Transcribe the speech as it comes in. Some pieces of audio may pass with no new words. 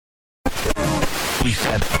We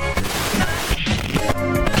said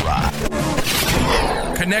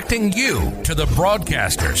connecting you to the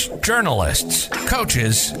broadcasters, journalists,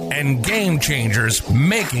 coaches, and game changers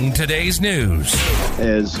making today's news.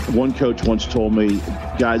 As one coach once told me,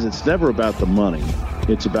 guys, it's never about the money.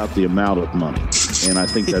 It's about the amount of money. And I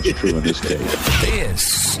think that's true in this case.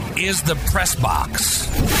 This is the Press Box.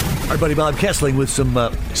 Our buddy Bob Kessling with some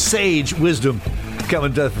sage wisdom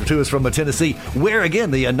coming to us from Tennessee, where,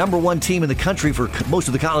 again, the number one team in the country for most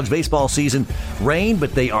of the college baseball season reigned,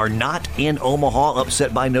 but they are not in Omaha,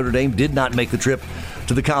 upset by Notre Dame, did not make the trip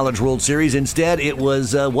to the College World Series. Instead, it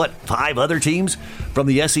was, 5 other teams from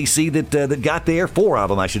the SEC that got there, 4 of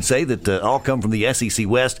them, I should say, that all come from the SEC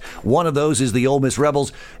West. One of those is the Ole Miss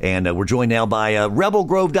Rebels, and we're joined now by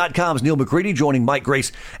RebelGrove.com's Neal McCready, joining Mike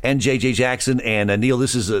Grace and JJ Jackson. And Neal,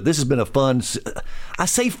 this has been a fun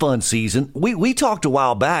season. We talked a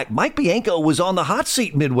while back. Mike Bianco was on the hot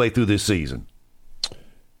seat midway through this season.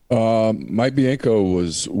 Mike Bianco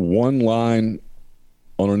was one line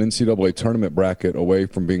on an NCAA tournament bracket away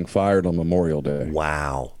from being fired on Memorial Day.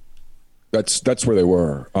 Wow. That's where they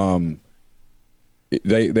were.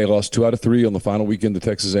 They lost 2 out of 3 on the final weekend to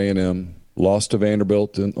Texas A&M, lost to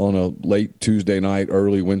Vanderbilt on a late Tuesday night,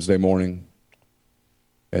 early Wednesday morning,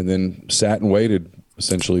 and then sat and waited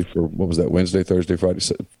essentially for, what was that, Wednesday, Thursday, Friday,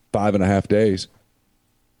 5.5 days.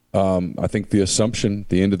 I think the assumption at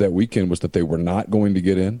the end of that weekend was that they were not going to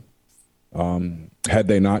get in. Had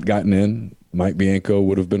they not gotten in, Mike Bianco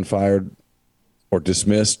would have been fired or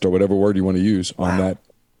dismissed or whatever word you want to use on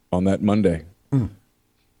that Monday.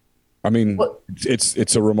 I mean,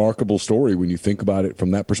 it's a remarkable story when you think about it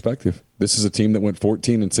from that perspective. This is a team that went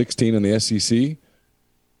 14-16 in the SEC.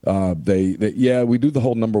 We do the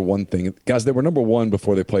whole number one thing. Guys, they were number one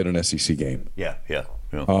before they played an SEC game. Yeah. They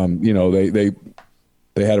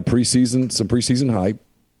had some preseason hype.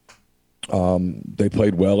 They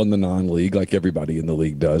played well in the non-league, like everybody in the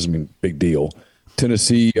league does. I mean, big deal.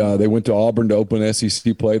 Tennessee, they went to Auburn to open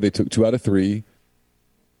SEC play. They took 2 out of 3,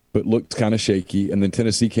 but looked kind of shaky. And then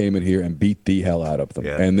Tennessee came in here and beat the hell out of them.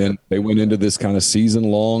 Yeah. And then they went into this kind of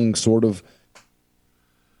season-long sort of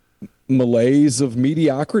malaise of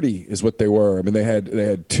mediocrity is what they were. I mean, they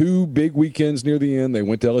had 2 big weekends near the end. They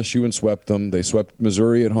went to LSU and swept them. They swept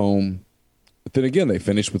Missouri at home. But then again, they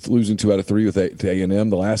finished with losing 2 out of 3 to A&M.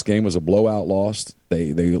 The last game was a blowout loss.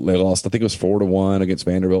 They lost, I think it was 4-1 against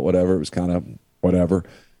Vanderbilt, whatever. It was kind of whatever.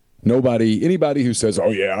 Anybody who says, "Oh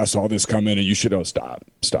yeah, I saw this come in and you should," stop.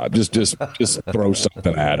 Just throw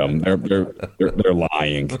something at them. They're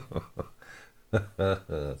lying.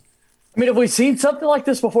 I mean, have we seen something like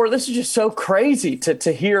this before? This is just so crazy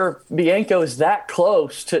to hear Bianco is that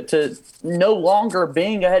close to no longer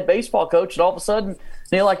being a head baseball coach, and all of a sudden,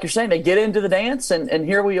 Neal, like you're saying, they get into the dance, and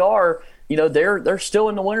here we are. You know, they're still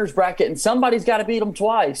in the winner's bracket, and somebody's got to beat them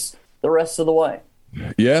twice the rest of the way.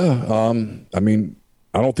 Yeah, I mean,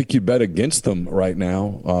 I don't think you bet against them right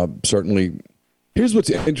now. Certainly, here's what's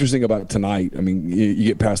interesting about tonight. I mean, you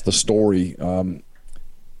get past the story. I'm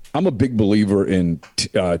a big believer in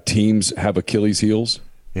teams have Achilles heels.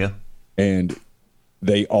 Yeah. And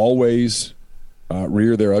they always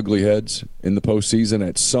rear their ugly heads in the postseason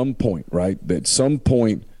at some point, right? At some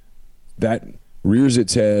point that rears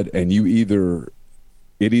its head and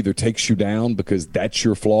it either takes you down because that's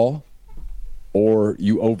your flaw, or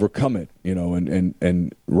you overcome it,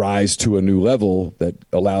 and rise to a new level that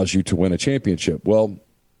allows you to win a championship. Well,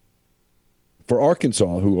 for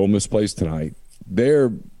Arkansas, who Ole Miss plays tonight, their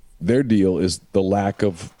deal is the lack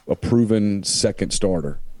of a proven second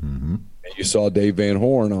starter. Mm-hmm. And you saw Dave Van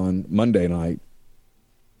Horn on Monday night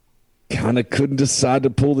kind of couldn't decide to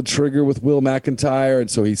pull the trigger with Will McIntyre,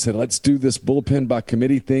 and so he said, let's do this bullpen by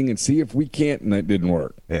committee thing and see if we can't, and it didn't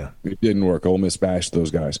work. Yeah. It didn't work. Ole Miss bashed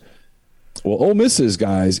those guys. Well, Ole Miss's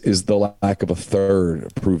guys is the lack of a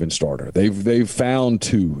third proven starter. They've found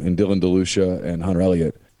 2 in Dylan DeLucia and Hunter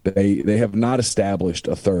Elliott. They have not established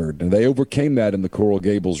a third, and they overcame that in the Coral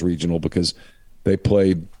Gables regional because they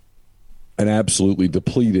played an absolutely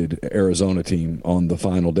depleted Arizona team on the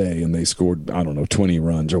final day, and they scored, 20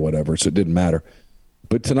 runs or whatever, so it didn't matter.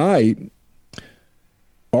 But tonight,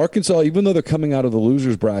 Arkansas, even though they're coming out of the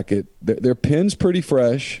loser's bracket, their pin's pretty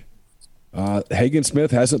fresh. Hagen Smith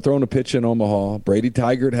hasn't thrown a pitch in Omaha. Brady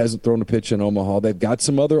Tigert hasn't thrown a pitch in Omaha. They've got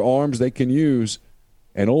some other arms they can use.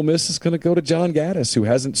 And Ole Miss is going to go to John Gaddis, who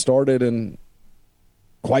hasn't started in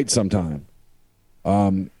quite some time.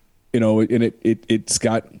 And it's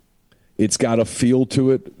got a feel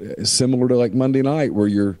to it similar to like Monday night,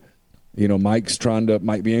 where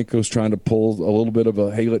Mike Bianco's trying to pull a little bit of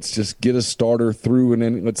a, hey, let's just get a starter through, and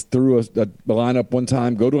then let's through a lineup one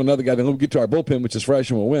time, go to another guy, then we'll get to our bullpen, which is fresh,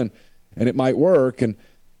 and we'll win. and it might work. And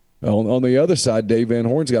on the other side, Dave Van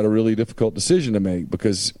Horn's got a really difficult decision to make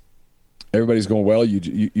because everybody's going, well,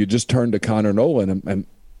 you just turned to Connor Nolan. And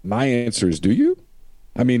my answer is, do you?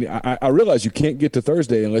 I mean, I realize you can't get to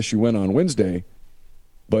Thursday unless you win on Wednesday,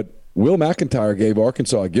 but Will McIntyre gave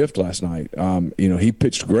Arkansas a gift last night. He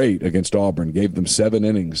pitched great against Auburn, gave them 7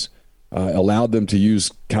 innings, allowed them to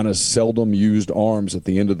use kind of seldom used arms at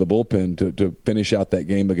the end of the bullpen to finish out that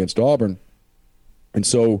game against Auburn. And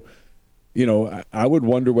so, I would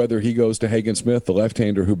wonder whether he goes to Hagen Smith, the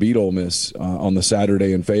left-hander who beat Ole Miss on the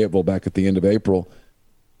Saturday in Fayetteville back at the end of April,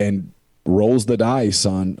 and rolls the dice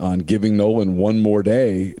on giving Nolan one more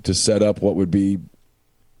day to set up what would be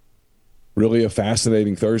really a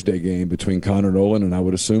fascinating Thursday game between Connor Nolan and I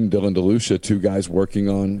would assume Dylan DeLucia, 2 guys working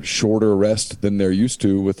on shorter rest than they're used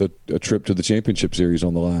to with a trip to the championship series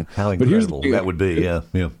on the line. How incredible that would be,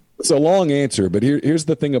 yeah. It's a long answer, but here's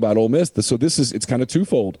the thing about Ole Miss. So it's kind of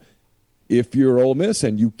twofold. If you're Ole Miss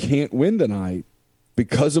and you can't win tonight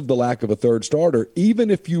because of the lack of a third starter, even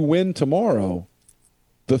if you win tomorrow,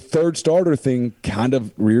 the third starter thing kind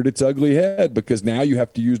of reared its ugly head because now you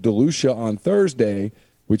have to use DeLucia on Thursday,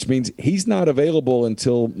 which means he's not available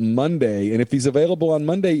until Monday. And if he's available on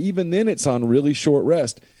Monday, even then it's on really short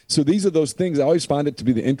rest. So these are those things. I always find it to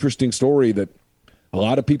be the interesting story that a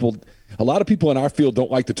lot of people in our field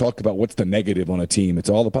don't like to talk about what's the negative on a team. It's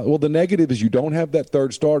all the negative is you don't have that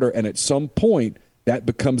third starter, and at some point that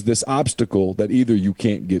becomes this obstacle that either you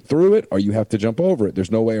can't get through it or you have to jump over it.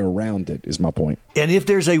 There's no way around it, is my point. And if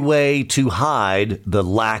there's a way to hide the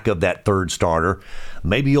lack of that third starter,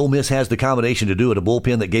 maybe Ole Miss has the combination to do it. A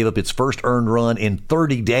bullpen that gave up its first earned run in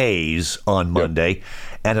 30 days on Monday,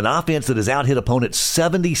 and an offense that has out-hit opponents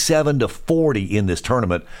 77-40 in this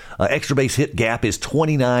tournament. Extra base hit gap is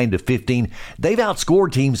 29-15. They've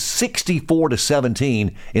outscored teams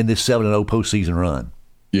 64-17 in this 7-0 postseason run.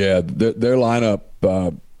 Yeah, their lineup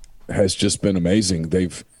has just been amazing.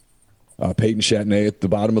 They've Peyton Chatney at the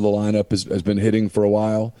bottom of the lineup has been hitting for a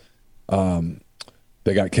while.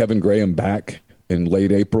 They got Kevin Graham back in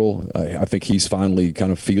late April. I think he's finally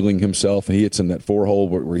kind of feeling himself. He hits in that 4-hole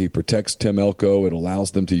where he protects Tim Elko. It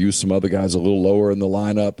allows them to use some other guys a little lower in the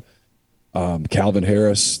lineup. Calvin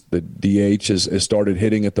Harris, the DH, has started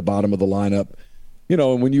hitting at the bottom of the lineup.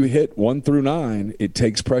 And when you hit 1 through 9, it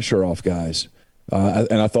takes pressure off guys.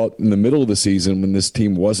 And I thought in the middle of the season when this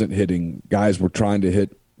team wasn't hitting, guys were trying to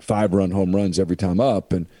hit 5-run home runs every time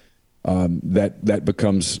up. And that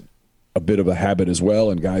becomes a bit of a habit as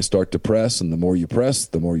well. And guys start to press. And the more you press,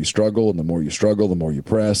 the more you struggle. And the more you struggle, the more you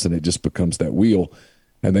press. And it just becomes that wheel.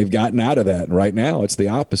 And they've gotten out of that. And right now it's the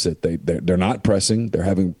opposite. They're not pressing. They're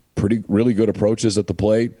having really good approaches at the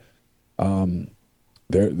plate.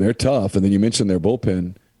 They're tough. And then you mentioned their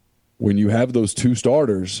bullpen. When you have those 2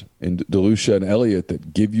 starters in DeLucia and Elliott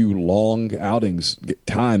that give you long outings,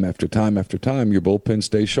 time after time after time, your bullpen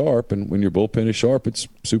stays sharp. And when your bullpen is sharp, it's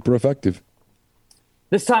super effective.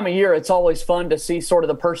 This time of year, it's always fun to see sort of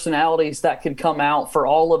the personalities that could come out for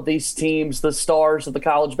all of these teams, the stars of the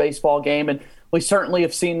college baseball game. And we certainly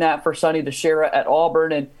have seen that for Sonny DeShera at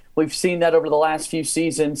Auburn, and we've seen that over the last few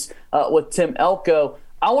seasons with Tim Elko.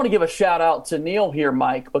 I want to give a shout-out to Neal here,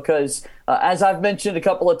 Mike, because as I've mentioned a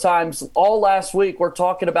couple of times, all last week we're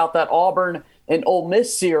talking about that Auburn and Ole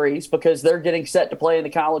Miss series because they're getting set to play in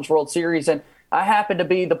the College World Series. And I happen to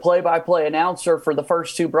be the play-by-play announcer for the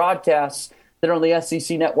first 2 broadcasts that are on the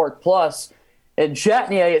SEC Network Plus. And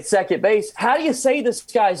Chatnier at second base, how do you say this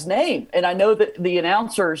guy's name? And I know that the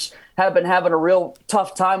announcers have been having a real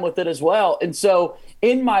tough time with it as well. And so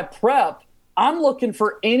in my prep, I'm looking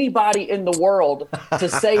for anybody in the world to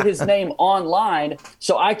say his name online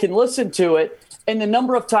so I can listen to it. And the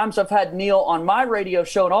number of times I've had Neal on my radio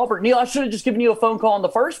show in Auburn, Neal, I should have just given you a phone call in the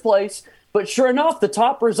first place. But sure enough, the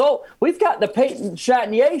top result, we've got the Peyton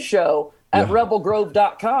Chatnier show at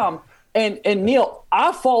rebelgrove.com. And Neal,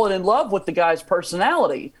 I've fallen in love with the guy's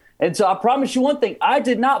personality. And so I promise you one thing, I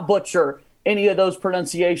did not butcher any of those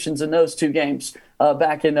pronunciations in those 2 games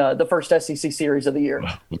back in the first SEC series of the year.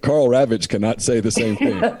 Well, Carl Ravitch cannot say the same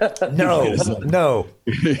thing. No.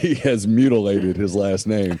 He has mutilated his last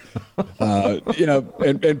name.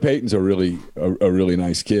 And Peyton's a really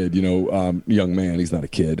nice kid, young man. He's not a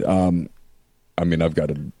kid. I've got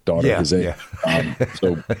a daughter his age. I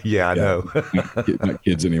know. Not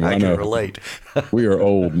kids anymore. I can relate. We are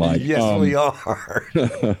old, Mike. Yes, we are.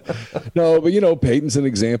 No, but Peyton's an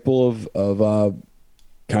example of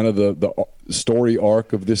kind of the story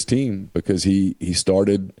arc of this team because he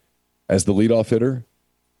started as the leadoff hitter.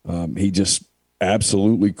 He just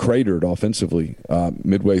absolutely cratered offensively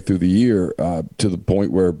midway through the year to the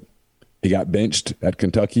point where he got benched at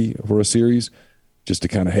Kentucky for a series just to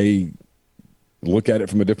kind of, hey, look at it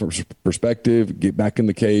from a different perspective, get back in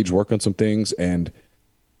the cage, work on some things, and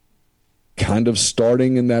kind of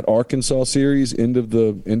starting in that Arkansas series, end of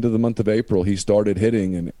the month of April, he started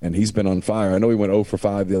hitting, and he's been on fire. I know he went 0 for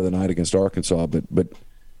 5 the other night against Arkansas, but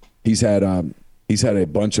he's had a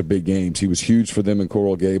bunch of big games. He was huge for them in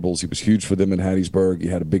Coral Gables. He was huge for them in Hattiesburg. He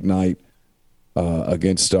had a big night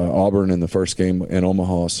against Auburn in the first game in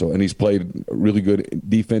Omaha. And he's played really good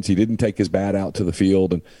defense. He didn't take his bat out to the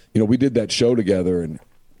field, and we did that show together. And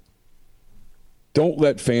don't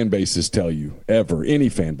let fan bases tell you, ever, any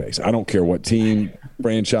fan base, I don't care what team,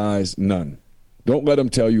 franchise, none. Don't let them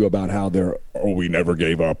tell you about how we never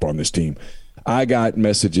gave up on this team. I got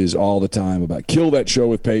messages all the time about kill that show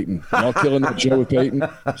with Peyton. Y'all killing that show with Peyton?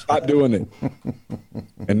 Stop doing it.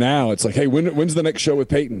 And now it's like, hey, when's the next show with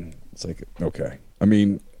Peyton? It's like, okay. I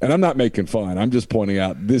mean, and I'm not making fun. I'm just pointing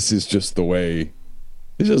out this is just the way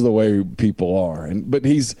people are. But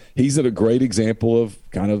he's a great example of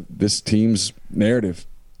kind of this team's narrative.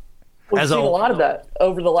 We've seen a lot of that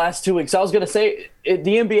over the last 2 weeks. I was going to say, at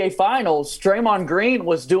the NBA Finals, Draymond Green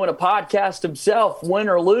was doing a podcast himself, win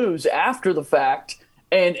or lose, after the fact,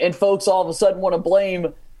 and folks all of a sudden want to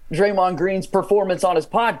blame Draymond Green's performance on his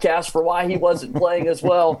podcast for why he wasn't playing as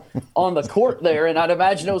well on the court there. And I'd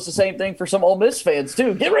imagine it was the same thing for some Ole Miss fans,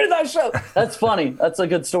 too. Get rid of that show. That's funny. That's a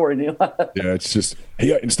good story, Neal. Yeah, it's just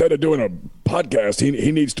instead of doing a podcast,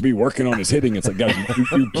 he needs to be working on his hitting. It's like, guys,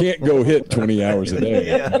 you can't go hit 20 hours a day.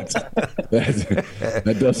 Yeah.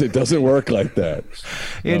 It doesn't work like that.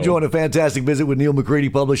 Enjoying a fantastic visit with Neal McCready,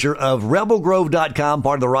 publisher of RebelGrove.com,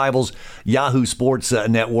 part of the Rivals Yahoo Sports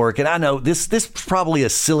Network. And I know this is probably a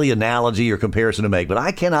silly analogy or comparison to make, but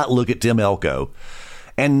I cannot look at Tim Elko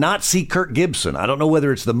and not see Kirk Gibson. I don't know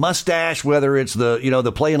whether it's the mustache, whether it's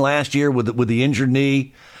the playing last year with the injured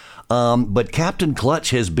knee. But Captain Clutch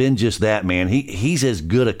has been just that, man. He's as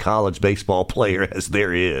good a college baseball player as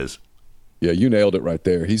there is. Yeah, you nailed it right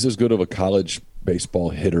there. He's as good of a college baseball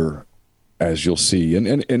hitter as you'll see.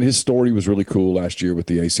 And his story was really cool last year with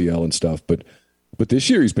the ACL and stuff. But this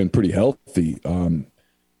year he's been pretty healthy.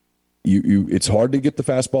 It's hard to get the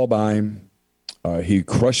fastball by him. He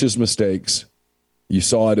crushes mistakes. You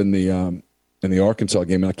saw it in the Arkansas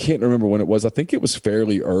game. And I can't remember when it was. I think it was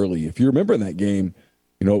fairly early. If you remember in that game,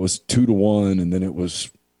 it was 2-1, and then it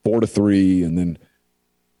was 4-3, and then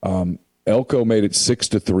Elko made it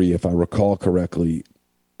 6-3, if I recall correctly.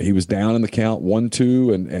 He was down in the count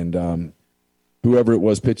 1-2, and whoever it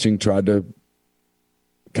was pitching tried to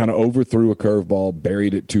kind of overthrew a curveball,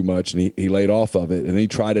 buried it too much, and he laid off of it. And then he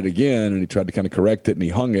tried it again, and he tried to kind of correct it, and he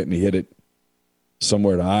hung it, and he hit it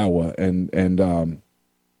somewhere to Iowa. And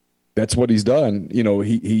that's what he's done.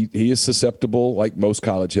 He is susceptible, like most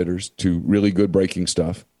college hitters, to really good breaking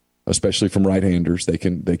stuff, especially from right-handers. They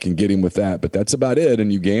can get him with that, but that's about it.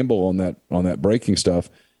 And you gamble on that breaking stuff.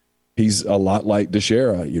 He's a lot like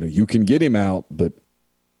Teixeira. You can get him out, but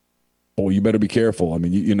you better be careful. I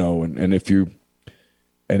mean, and if you.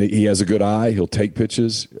 And he has a good eye. He'll take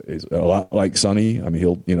pitches. He's a lot like Sonny. I mean,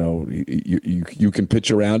 you can pitch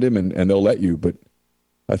around him and they'll let you. But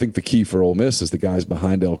I think the key for Ole Miss is the guys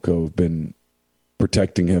behind Elko have been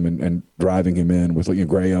protecting him and driving him in with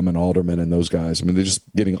Graham and Alderman and those guys. I mean, they're just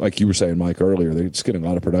getting, like you were saying, Mike, earlier, they're just getting a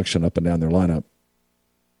lot of production up and down their lineup.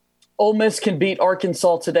 Ole Miss can beat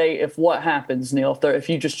Arkansas today if what happens, Neal? If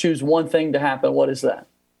you just choose one thing to happen, what is that?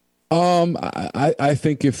 I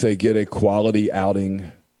think if they get a quality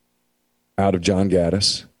outing out of John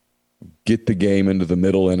Gaddis, get the game into the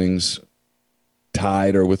middle innings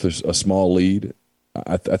tied or with a small lead,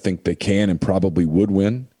 I think they can and probably would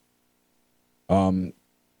win. But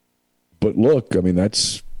look, I mean,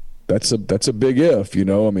 that's a big if,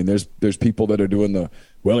 I mean, there's people that are doing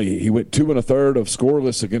he went 2 1/3 of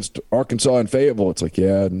scoreless against Arkansas and Fayetteville. It's like,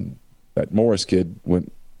 yeah, and that Morris kid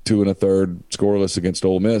went 2 1/3 scoreless against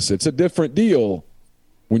Ole Miss. It's a different deal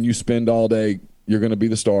when you spend all day. You're going to be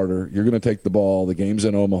the starter. You're going to take the ball. The game's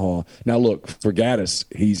in Omaha. Now, look, for Gaddis,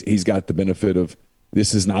 he's got the benefit of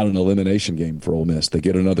this is not an elimination game for Ole Miss. They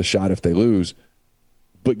get another shot if they lose.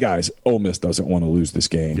 But, guys, Ole Miss doesn't want to lose this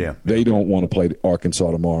game. Yeah. They don't want to play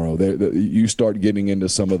Arkansas tomorrow. You start getting into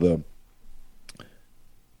some of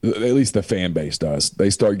at least the fan base does. They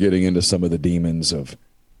start getting into some of the demons of,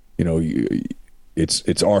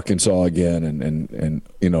 it's Arkansas again, and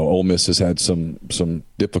Ole Miss has had some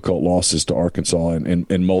difficult losses to Arkansas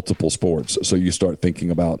in multiple sports. So you start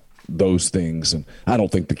thinking about those things, and I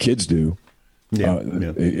don't think the kids do. Yeah.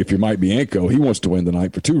 If you're Mike Bianco, he wants to win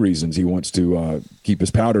tonight for 2 reasons. He wants to keep his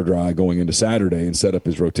powder dry going into Saturday and set up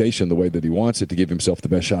his rotation the way that he wants it to give himself the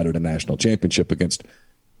best shot at a national championship against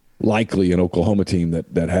likely an Oklahoma team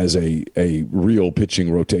that has a real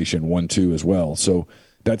pitching rotation 1-2 as well. So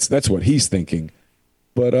that's what he's thinking.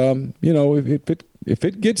 But if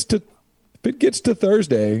it gets to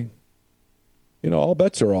Thursday, all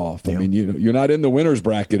bets are off. I mean, you're not in the winner's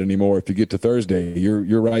bracket anymore. If you get to Thursday,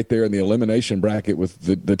 you're right there in the elimination bracket with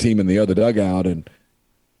the team in the other dugout, and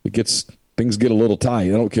things get a little tight.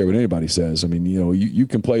 I don't care what anybody says. I mean, you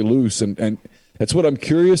can play loose, and that's what I'm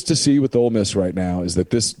curious to see with Ole Miss right now is that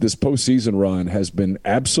this postseason run has been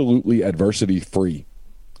absolutely adversity free.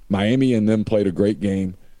 Miami and them played a great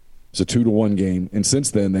game. It's a 2-1 game, and since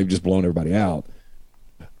then they've just blown everybody out.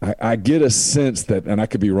 I get a sense that, and I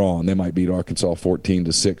could be wrong, they might beat Arkansas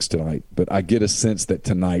 14-6 tonight, but I get a sense that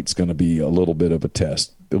tonight's going to be a little bit of a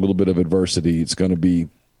test, a little bit of adversity. It's going to be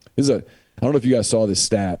I don't know if you guys saw this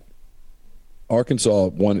stat. Arkansas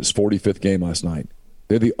won its 45th game last night.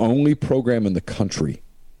 They're the only program in the country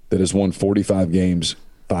that has won 45 games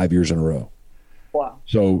 5 years in a row. Wow.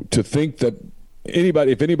 So to think that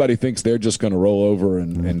if anybody thinks they're just going to roll over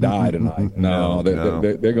and die tonight, no.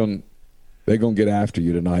 They're going to get after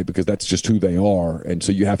you tonight because that's just who they are, and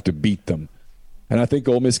so you have to beat them. And I think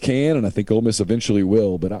Ole Miss can, and I think Ole Miss eventually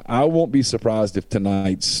will, but I won't be surprised if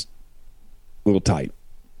tonight's a little tight.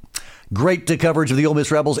 Great coverage of the Ole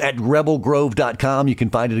Miss Rebels at rebelgrove.com. You can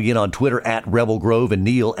find it again on Twitter at Rebel Grove and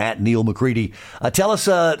Neal at Neal McCready. Tell us,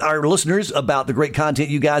 our listeners, about the great content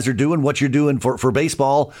you guys are doing, what you're doing for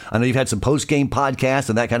baseball. I know you've had some post-game podcasts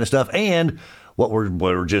and that kind of stuff, and what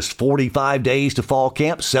we're just 45 days to fall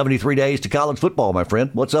camp, 73 days to college football, my friend.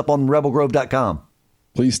 What's up on rebelgrove.com?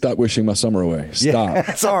 Please stop wishing my summer away. Stop.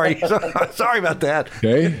 Yeah, sorry about that.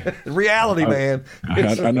 Okay. Reality, man.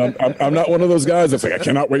 I'm not one of those guys that's like, I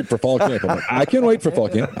cannot wait for fall camp. I'm like, I can wait for fall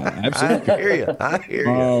camp. Absolutely. I hear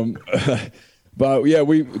you. But yeah,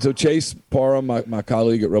 so Chase Parham, my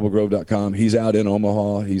colleague at rebelgrove.com, he's out in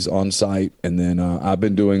Omaha. He's on site. And then I've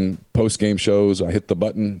been doing post-game shows. I hit the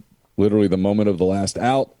button literally the moment of the last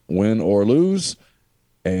out, win or lose.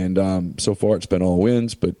 And so far it's been all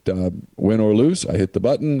wins, but win or lose, I hit the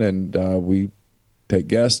button and we take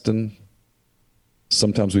guests, and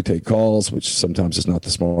sometimes we take calls, which sometimes is not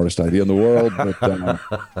the smartest idea in the world,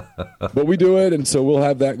 but we do it. And so we'll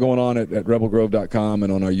have that going on at rebelgrove.com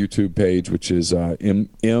and on our YouTube page, which is MPW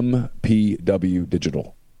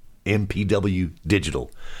Digital. MPW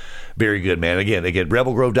Digital. Very good, man. Again,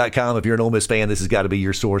 rebelgrove.com. If you're an Ole Miss fan, this has got to be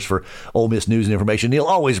your source for Ole Miss news and information. Neal,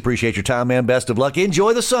 always appreciate your time, man. Best of luck.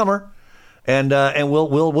 Enjoy the summer, and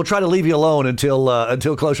we'll try to leave you alone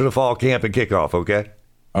until closer to fall camp and kickoff. Okay.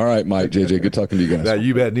 All right, Mike, JJ, good talking to you guys.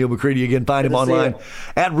 You bet. Neal McCready again. Find him online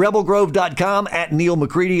at rebelgrove.com, at Neal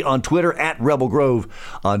McCready on Twitter, at Rebel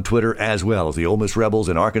Grove on Twitter as well. As the Ole Miss Rebels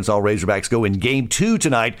and Arkansas Razorbacks go in Game 2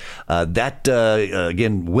 tonight.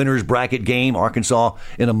 Again, winner's bracket game. Arkansas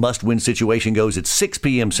in a must-win situation goes at 6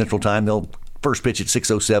 p.m. Central Time. They'll first pitch at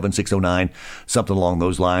 6:07, 6:09, something along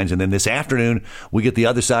those lines. And then this afternoon, we get the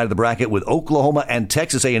other side of the bracket with Oklahoma and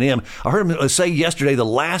Texas A&M. I heard him say yesterday the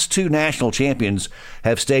last two national champions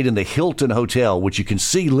have stayed in the Hilton Hotel, which you can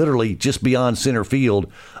see literally just beyond center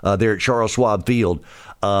field there at Charles Schwab Field.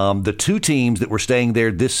 The two teams that were staying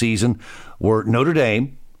there this season were Notre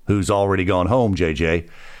Dame, who's already gone home, JJ,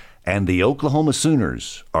 and the Oklahoma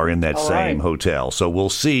Sooners are in that same hotel. So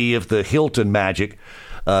we'll see if the Hilton magic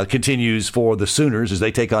continues for the Sooners as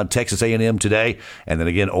they take on Texas A&M today, and then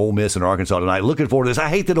again Ole Miss and Arkansas tonight. Looking forward to this. I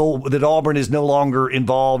hate that Auburn is no longer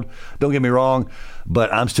involved. Don't get me wrong,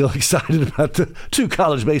 but I'm still excited about the two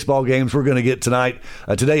college baseball games we're going to get tonight,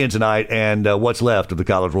 today and tonight, and what's left of the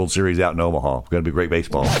College World Series out in Omaha. Going to be great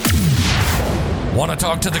baseball. Want to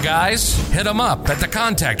talk to the guys? Hit them up at the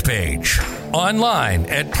contact page, online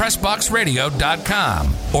at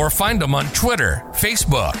PressBoxRadio.com, or find them on Twitter,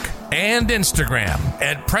 Facebook, and Instagram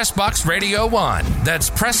at PressBoxRadio1. That's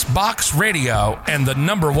PressBoxRadio and the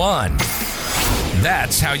number 1.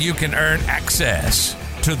 That's how you can earn access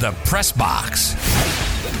to the Press Box.